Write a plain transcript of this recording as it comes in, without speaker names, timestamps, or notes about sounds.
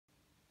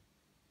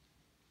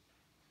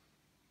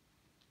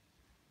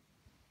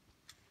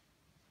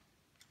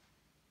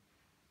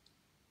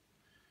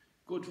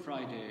Good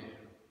Friday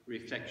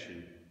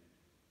reflection.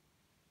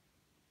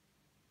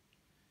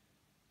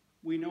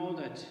 We know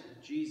that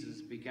Jesus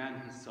began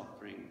his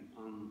suffering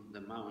on the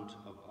Mount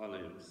of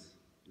Olives.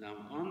 Now,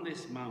 on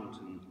this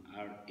mountain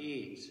are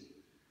 8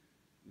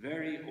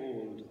 very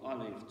old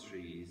olive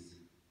trees,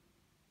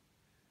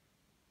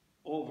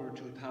 over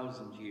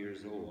 2,000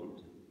 years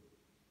old,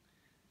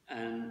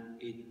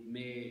 and it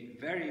may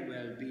very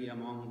well be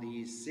among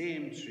these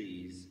same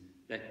trees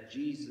that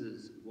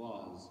Jesus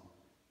was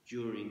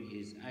during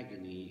his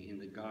agony in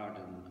the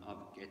Garden of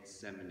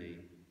Gethsemane.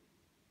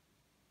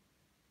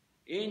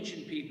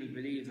 Ancient people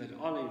believe that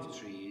olive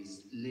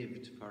trees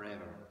lived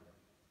forever.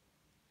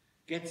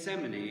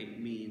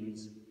 Gethsemane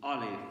means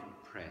olive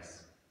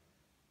press.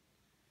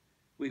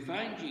 We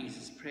find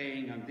Jesus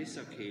praying on this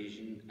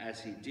occasion as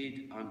he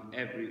did on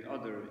every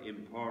other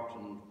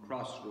important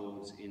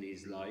crossroads in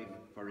his life,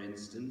 for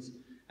instance,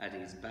 at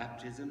his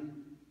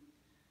baptism,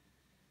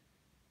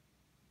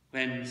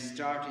 when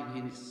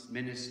starting his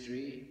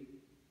ministry,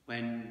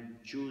 when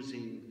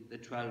choosing the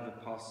 12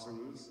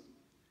 apostles,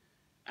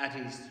 at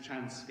his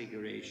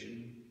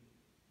transfiguration.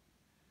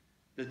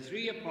 The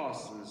 3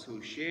 apostles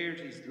who shared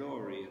his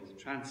glory at the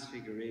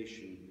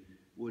transfiguration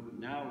would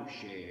now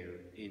share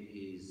in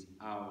his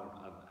hour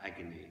of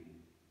agony.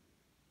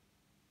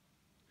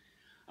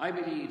 I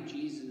believe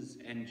Jesus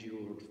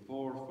endured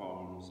 4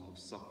 forms of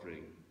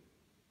suffering.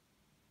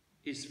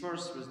 His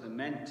first was the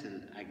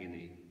mental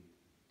agony.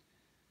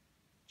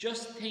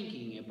 Just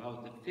thinking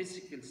about the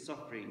physical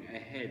suffering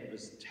ahead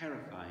was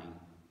terrifying.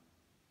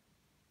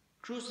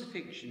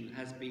 Crucifixion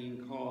has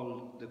been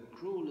called the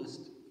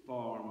cruelest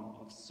form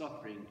of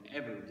suffering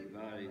ever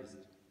devised.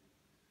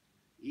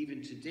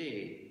 Even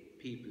today,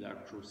 people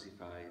are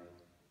crucified.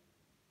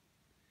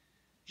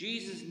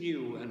 Jesus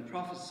knew and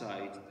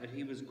prophesied that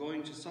he was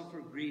going to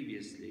suffer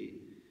grievously,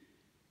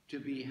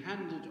 to be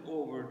handed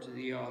over to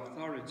the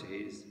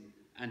authorities,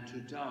 and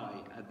to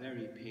die a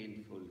very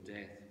painful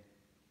death.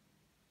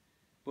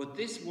 But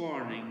this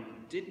warning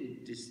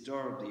didn't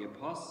disturb the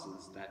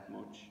apostles that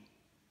much.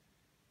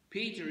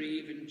 Peter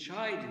even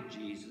chided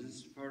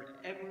Jesus for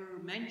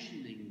ever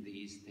mentioning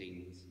these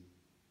things.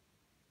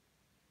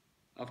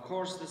 Of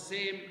course, the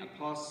same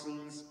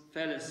apostles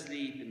fell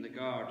asleep in the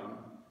garden,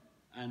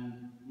 and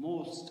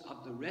most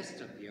of the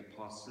rest of the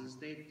apostles,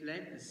 they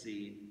fled the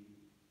scene.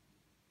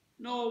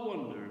 No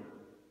wonder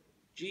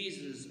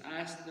Jesus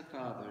asked the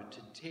Father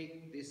to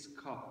take this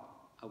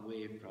cup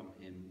away from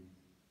him.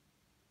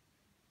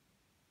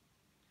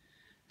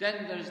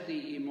 Then there's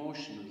the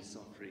emotional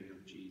suffering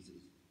of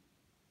Jesus.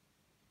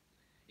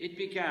 It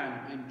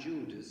began when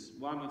Judas,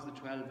 one of the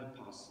 12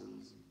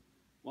 apostles,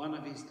 one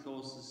of his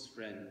closest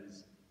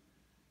friends,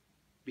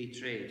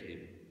 betrayed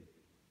him.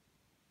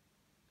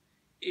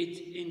 It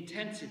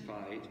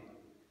intensified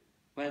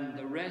when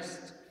the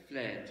rest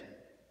fled,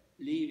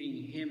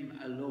 leaving him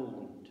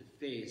alone to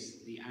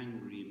face the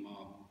angry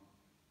mob.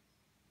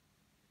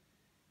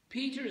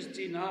 Peter's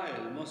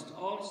denial must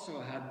also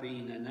have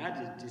been an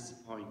added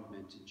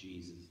disappointment to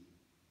Jesus.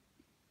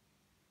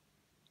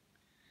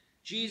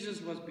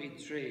 Jesus was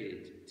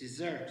betrayed,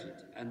 deserted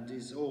and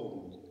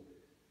disowned,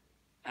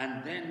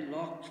 and then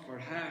locked for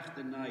half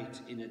the night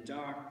in a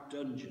dark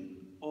dungeon,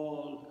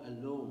 all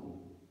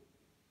alone.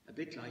 A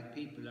bit like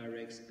people are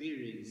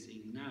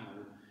experiencing now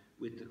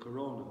with the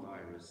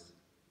coronavirus.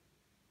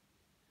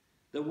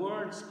 The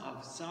words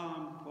of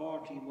Psalm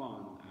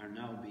 41 are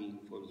now being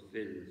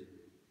fulfilled.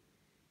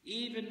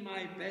 Even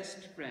my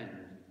best friend,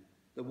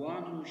 the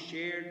one who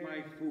shared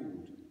my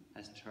food,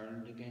 has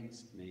turned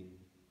against me.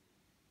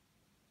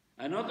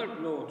 Another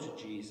blow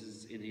to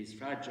Jesus in his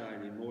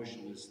fragile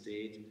emotional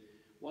state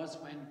was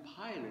when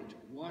Pilate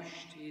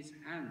washed his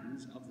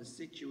hands of the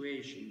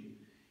situation,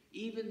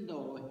 even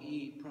though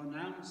he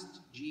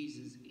pronounced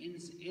Jesus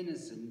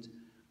innocent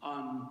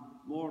on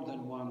more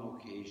than one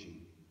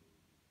occasion.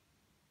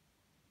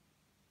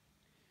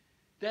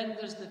 Then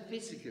there's the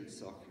physical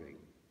suffering.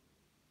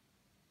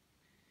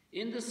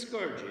 In the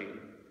scourging,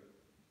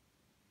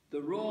 the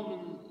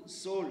Roman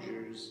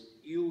soldiers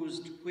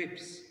used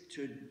whips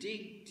to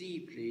dig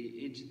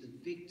deeply into the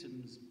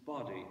victim's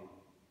body.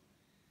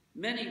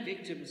 Many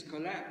victims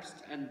collapsed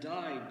and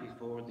died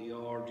before the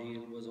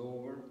ordeal was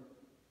over.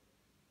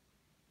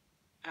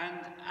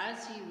 And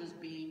as he was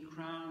being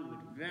crowned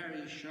with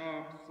very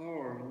sharp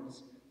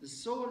thorns, the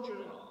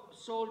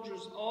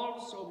soldiers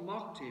also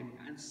mocked him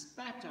and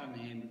spat on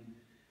him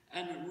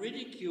and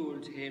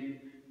ridiculed him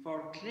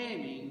for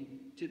claiming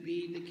to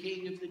be the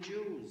King of the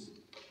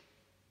Jews,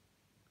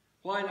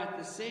 while at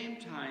the same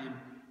time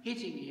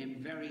hitting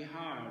him very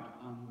hard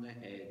on the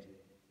head.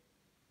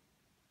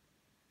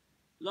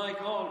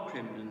 Like all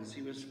criminals,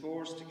 he was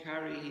forced to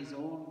carry his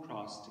own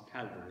cross to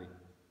Calvary.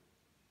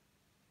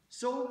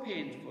 So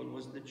painful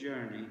was the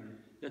journey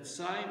that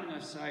Simon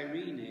of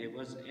Cyrene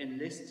was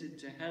enlisted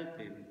to help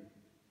him.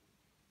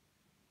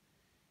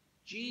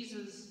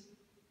 Jesus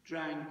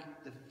drank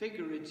the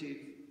figurative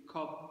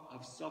cup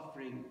of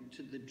suffering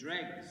to the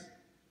dregs.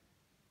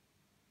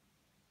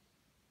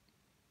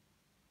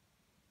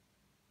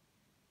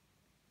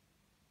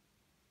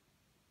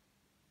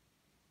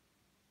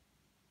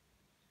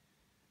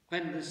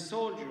 when the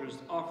soldiers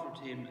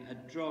offered him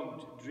a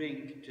drugged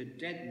drink to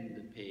deaden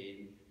the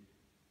pain,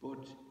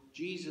 but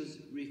Jesus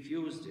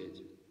refused it.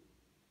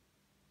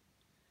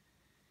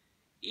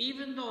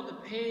 Even though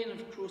the pain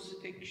of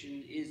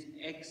crucifixion is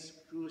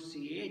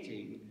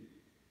excruciating,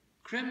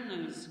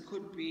 criminals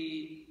could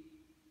be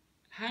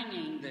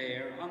hanging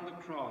there on the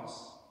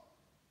cross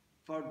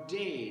for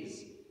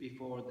days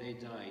before they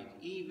died,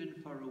 even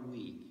for a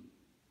week.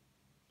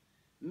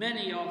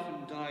 Many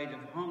often died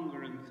of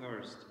hunger and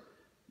thirst.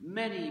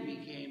 Many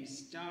became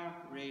stark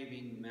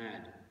raving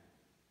mad.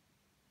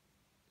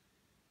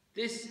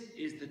 This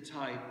is the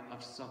type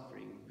of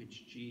suffering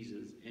which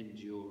Jesus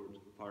endured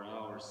for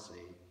our sake.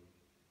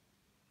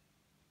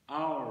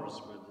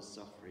 Ours were the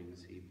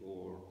sufferings he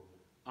bore.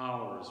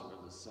 Ours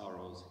were the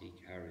sorrows he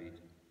carried.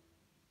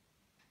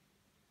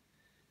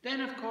 Then,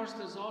 of course,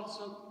 there's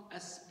also a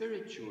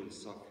spiritual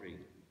suffering.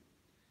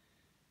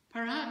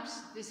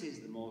 Perhaps this is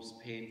the most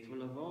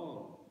painful of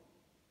all.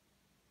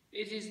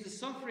 It is the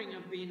suffering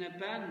of being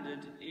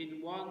abandoned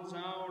in one's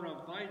hour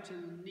of vital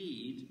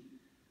need,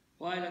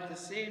 while at the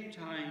same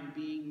time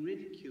being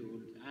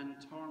ridiculed and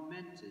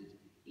tormented,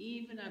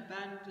 even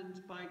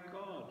abandoned by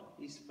God,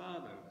 his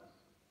Father.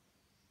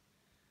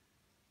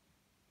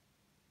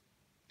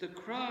 The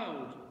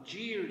crowd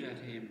jeered at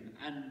him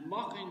and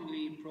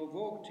mockingly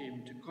provoked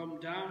him to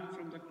come down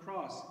from the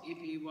cross if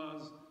he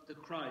was the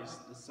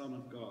Christ, the Son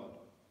of God.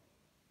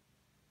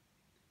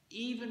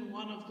 Even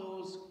one of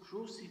those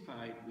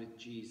crucified with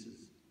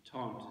Jesus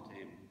taunted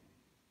him.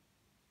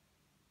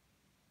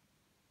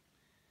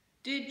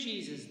 Did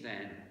Jesus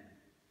then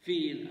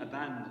feel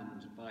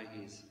abandoned by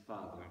his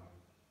Father?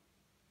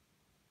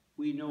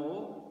 We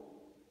know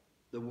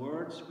the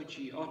words which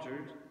he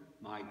uttered,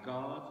 my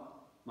God,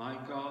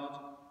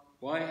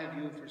 why have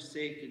you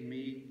forsaken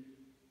me?"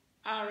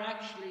 are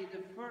actually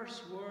the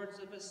first words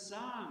of a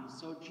psalm.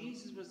 So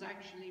Jesus was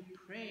actually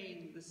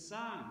praying the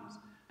Psalms,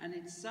 and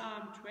it's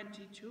Psalm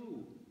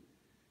 22.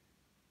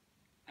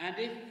 And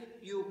if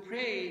you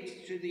pray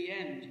it to the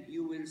end,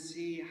 you will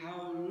see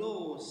how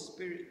low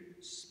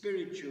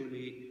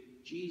spiritually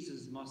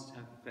Jesus must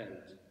have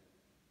felt.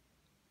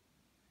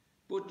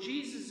 But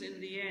Jesus,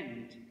 in the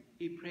end,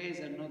 he prays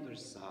another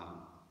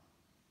psalm.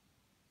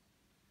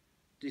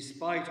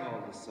 Despite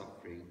all the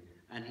suffering,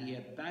 and he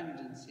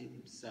abandons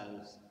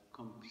himself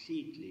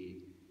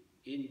completely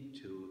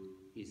into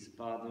his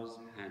Father's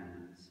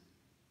hands,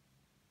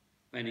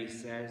 when he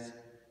says,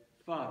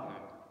 "Father,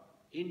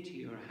 into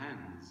your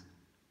hands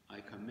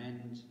I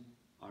commend,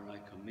 or I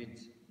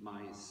commit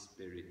my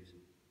spirit."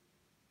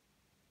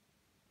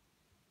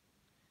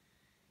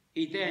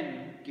 He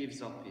then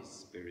gives up his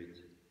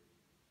spirit.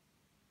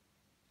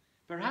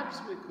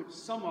 Perhaps we could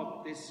sum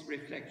up this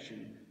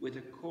reflection with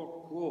a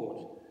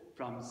quote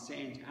from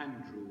St.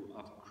 Andrew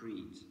of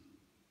Crete.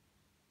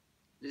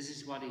 This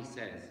is what he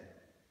says: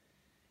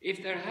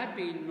 "If there had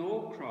been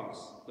no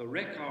cross, the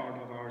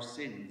record of our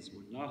sins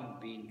would not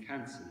have been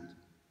cancelled.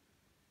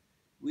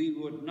 We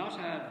would not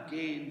have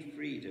gained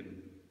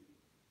freedom.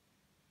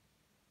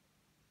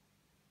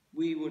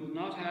 We would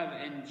not have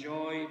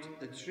enjoyed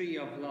the tree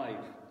of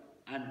life,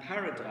 and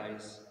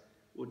paradise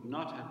would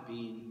not have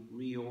been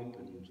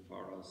reopened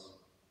for us.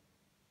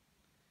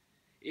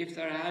 If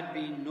there had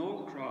been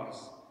no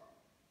cross,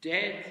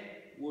 death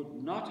would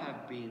not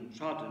have been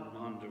trodden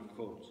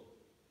underfoot.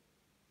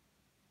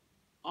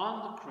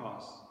 On the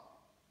cross,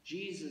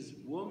 Jesus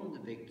won the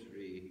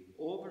victory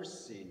over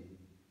sin,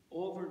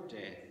 over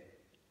death,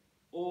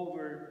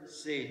 over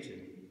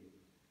Satan,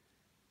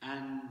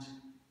 and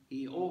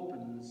he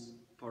opens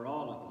for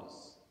all of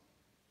us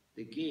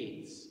the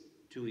gates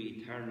to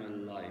eternal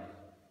life.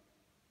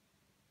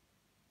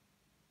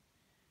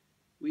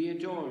 We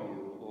adore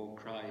you, O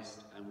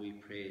Christ, and we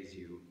praise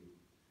you,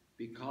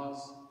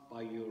 because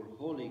by your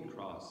holy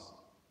cross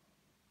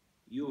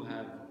you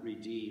have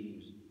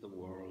redeemed the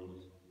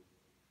world.